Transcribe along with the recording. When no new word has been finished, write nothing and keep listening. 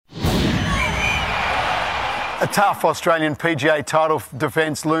A tough Australian PGA title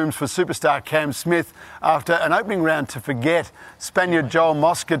defence looms for superstar Cam Smith after an opening round to forget. Spaniard Joel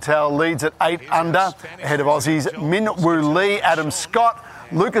Moscatel leads at 8 under, ahead of Aussies Min Woo Lee, Adam Scott,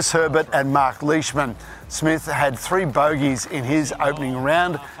 Lucas Herbert and Mark Leishman. Smith had 3 bogeys in his opening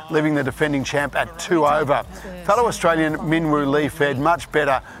round, leaving the defending champ at 2 over. Fellow Australian Min Woo Lee fared much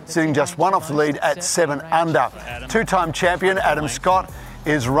better, sitting just 1 off the lead at 7 under. Two-time champion Adam Scott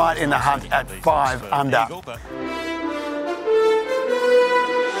is right in the hunt at 5 under.